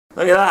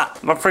Look at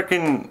that! My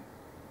freaking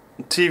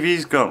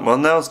TV's gone. Well,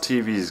 Nell's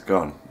TV's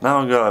gone.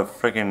 Now I gotta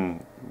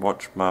freaking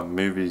watch my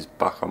movies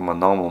back on my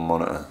normal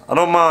monitor. I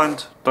don't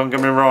mind, don't get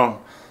me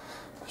wrong.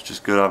 It's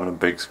just good having a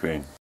big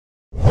screen.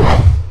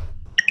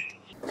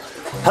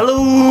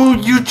 Hello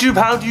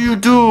YouTube, how do you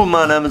do?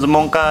 My name is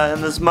Monkaiy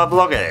and this is my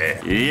vlog.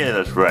 Yeah,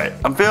 that's right.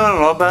 I'm feeling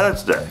a lot better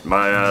today.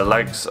 My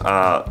legs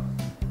are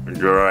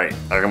great.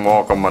 I can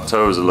walk on my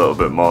toes a little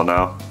bit more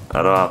now.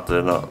 I don't have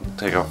to not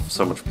take off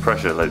so much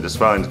pressure, like the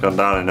swelling's gone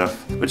down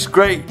enough. Which is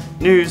great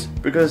news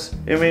because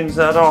it means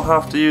that I don't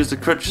have to use the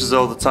crutches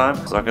all the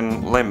time. So I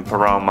can limp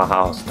around my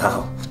house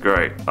now. It's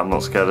great. I'm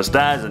not scared of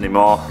stairs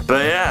anymore.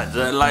 But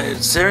yeah, like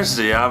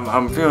seriously,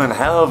 I'm feeling a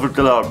hell of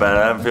a lot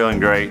better. I'm feeling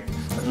great.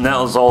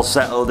 Nettle's all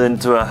settled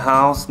into a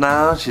house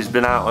now. She's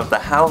been out with the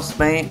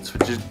housemates,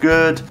 which is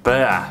good. But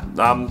yeah,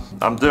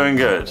 I'm doing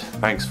good.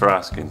 Thanks for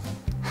asking.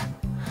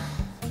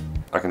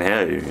 I can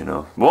hear you, you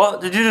know.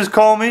 What? Did you just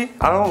call me?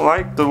 I don't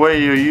like the way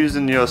you're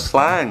using your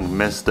slang,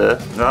 mister.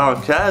 I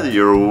don't care that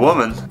you're a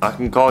woman. I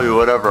can call you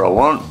whatever I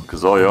want,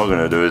 because all you're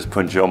gonna do is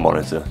punch your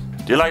monitor.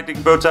 Do you like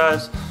dicky bow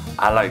ties?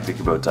 I like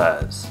dicky bow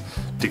ties.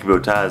 Dicky bow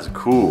ties are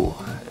cool.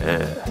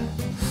 Yeah.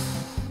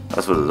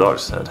 That's what the doctor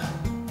said.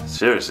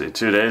 Seriously,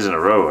 2 days in a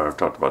row where I've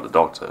talked about the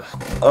doctor.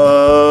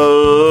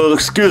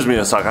 Excuse me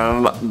a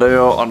second. Do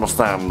you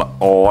understand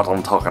what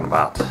I'm talking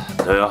about? Do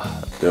you?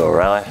 Do you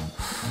really?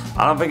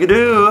 I don't think you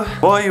do.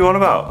 What are you on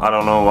about? I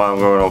don't know why I'm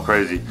going all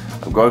crazy.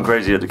 I'm going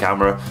crazy at the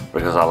camera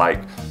because I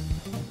like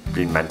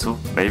being mental,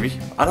 maybe?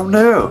 I don't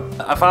know.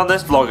 I found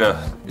this vlogger.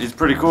 He's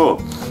pretty cool.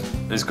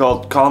 He's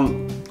called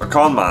Con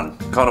Man.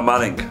 Conor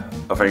Manning,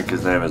 I think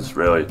his name is,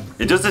 really.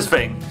 He does this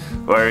thing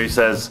where he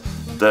says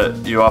that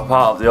you are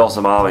part of the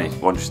awesome army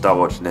once you start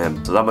watching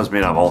him. So that must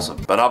mean I'm awesome.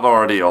 But I'm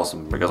already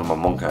awesome because I'm a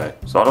Monkaiy.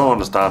 So I don't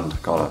understand,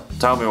 Connor.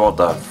 Tell me what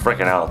the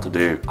freaking hell to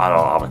do. I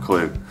don't have a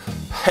clue.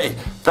 Hey,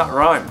 that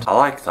rhymed. I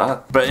like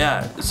that. But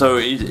yeah, so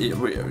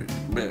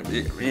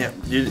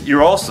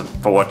you're awesome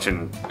for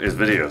watching his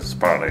videos,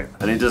 apparently.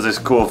 And he does this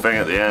cool thing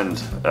at the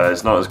end.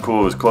 It's not as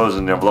cool as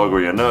closing your vlog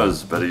with your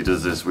nose, but he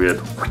does this weird...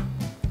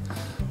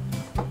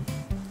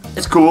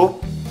 It's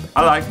cool.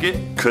 I like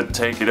it. Could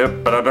take it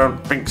up, but I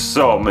don't think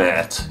so,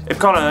 mate. If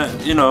Connor,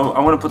 you know,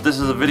 I'm gonna put this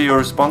as a video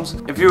response.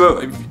 If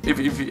you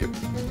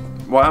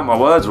why aren't my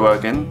words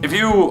working? If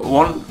you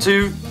want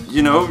to,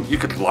 you know, you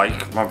could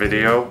like my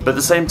video. But at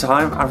the same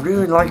time, I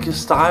really like your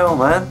style,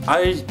 man.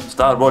 I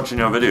started watching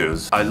your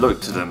videos. I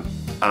looked at them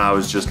and I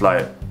was just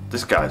like,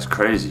 this guy's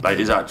crazy. Like,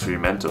 he's actually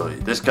mentally.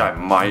 This guy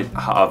might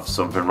have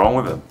something wrong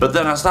with him. But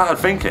then I started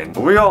thinking,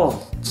 we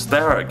all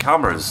stare at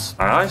cameras.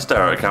 And I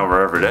stare at a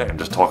camera every day and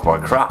just talk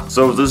about crap.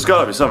 So there's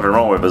gotta be something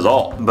wrong with us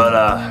all.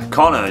 But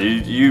Connor,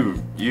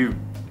 you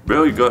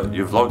really got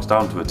your vlogs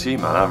down to a T,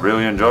 man. I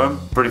really enjoy them.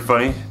 Pretty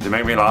funny. They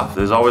make me laugh.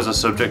 There's always a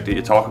subject that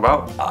you talk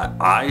about.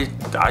 I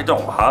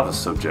don't have a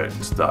subject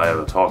that I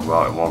ever talk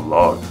about in one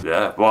vlog.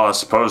 Yeah. Well, I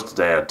suppose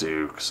today I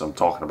do, because I'm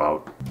talking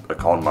about a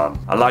con man.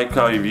 I like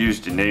how you've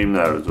used your name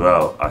there as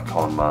well, a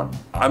con man.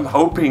 I'm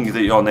hoping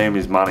that your name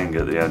is Manning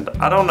at the end.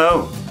 I don't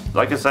know.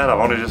 Like I said, I've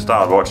only just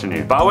started watching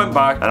you. But I went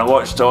back and I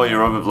watched all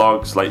your other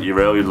vlogs, like your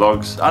early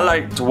vlogs. I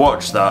like to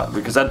watch that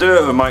because I do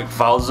it with Mike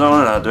Falzone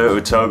and I do it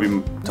with Toby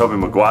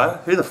Maguire.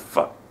 Who the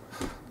fuck?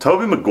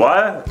 Toby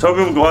Maguire?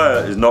 Toby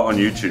Maguire is not on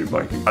YouTube,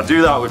 Mikey. I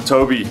do that with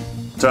Toby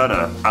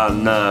Turner,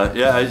 and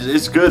yeah,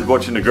 it's good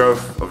watching the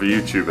growth of a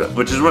YouTuber,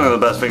 which is one of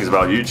the best things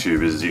about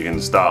YouTube is you can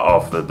start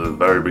off at the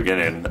very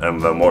beginning and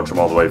then watch them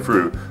all the way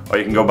through, or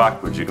you can go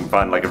backwards. You can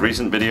find like a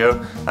recent video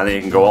and then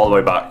you can go all the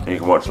way back and you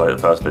can watch like the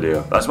first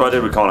video. That's what I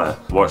did with Connor.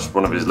 Watched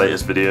one of his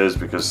latest videos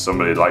because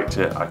somebody liked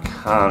it. I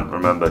can't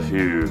remember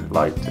who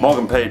liked it.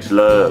 Morgan Page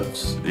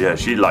Loves, yeah,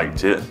 she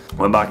liked it.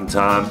 Went back in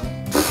time.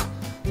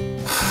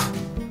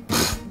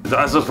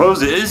 I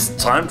suppose it is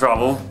time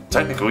travel.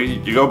 Technically,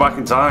 you go back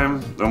in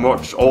time and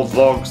watch old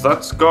vlogs.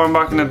 That's going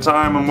back in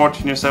time and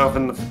watching yourself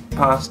in the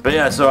past. But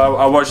yeah, so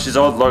I watched his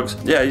old vlogs.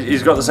 Yeah,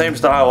 he's got the same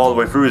style all the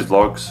way through his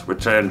vlogs,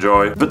 which I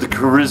enjoy. But the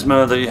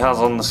charisma that he has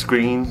on the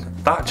screen,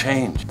 that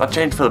changed. That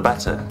changed for the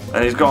better.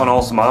 And he's got an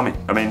awesome army.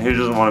 I mean, who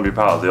doesn't want to be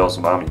part of the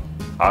awesome army?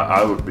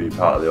 I would be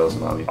part of the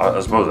awesome army. I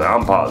suppose I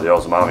am part of the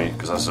awesome army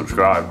because I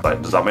subscribe.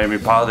 Like, does that make me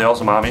part of the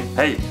awesome army?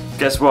 Hey,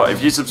 guess what?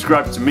 If you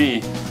subscribe to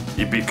me,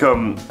 you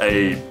become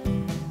a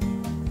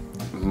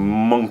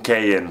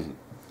Monkaiy.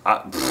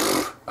 I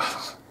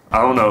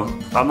don't know.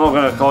 I'm not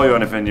gonna call you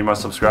anything, you're my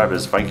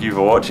subscribers. Thank you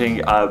for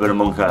watching. I've been a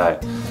Monkaiy.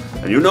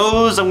 And you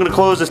knows I'm gonna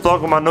close this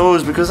vlog with my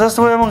nose because that's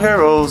the way a Monkaiy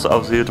rolls.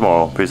 I'll see you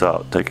tomorrow. Peace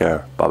out. Take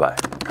care. Bye bye.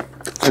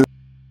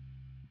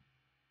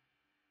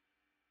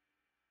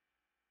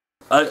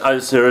 I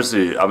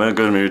seriously, I'm in a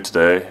good mood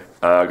today.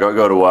 I gotta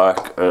go to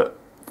work at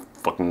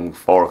fucking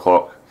 4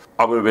 o'clock.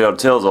 I'm gonna be on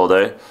tails all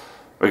day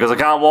because I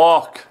can't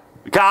walk.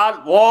 I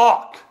can't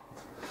walk!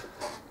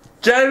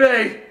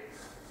 Jamie!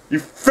 You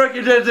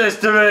freaking did this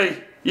to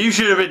me! You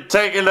should have been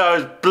taking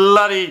those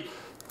bloody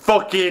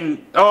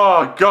fucking...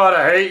 Oh god,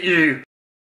 I hate you!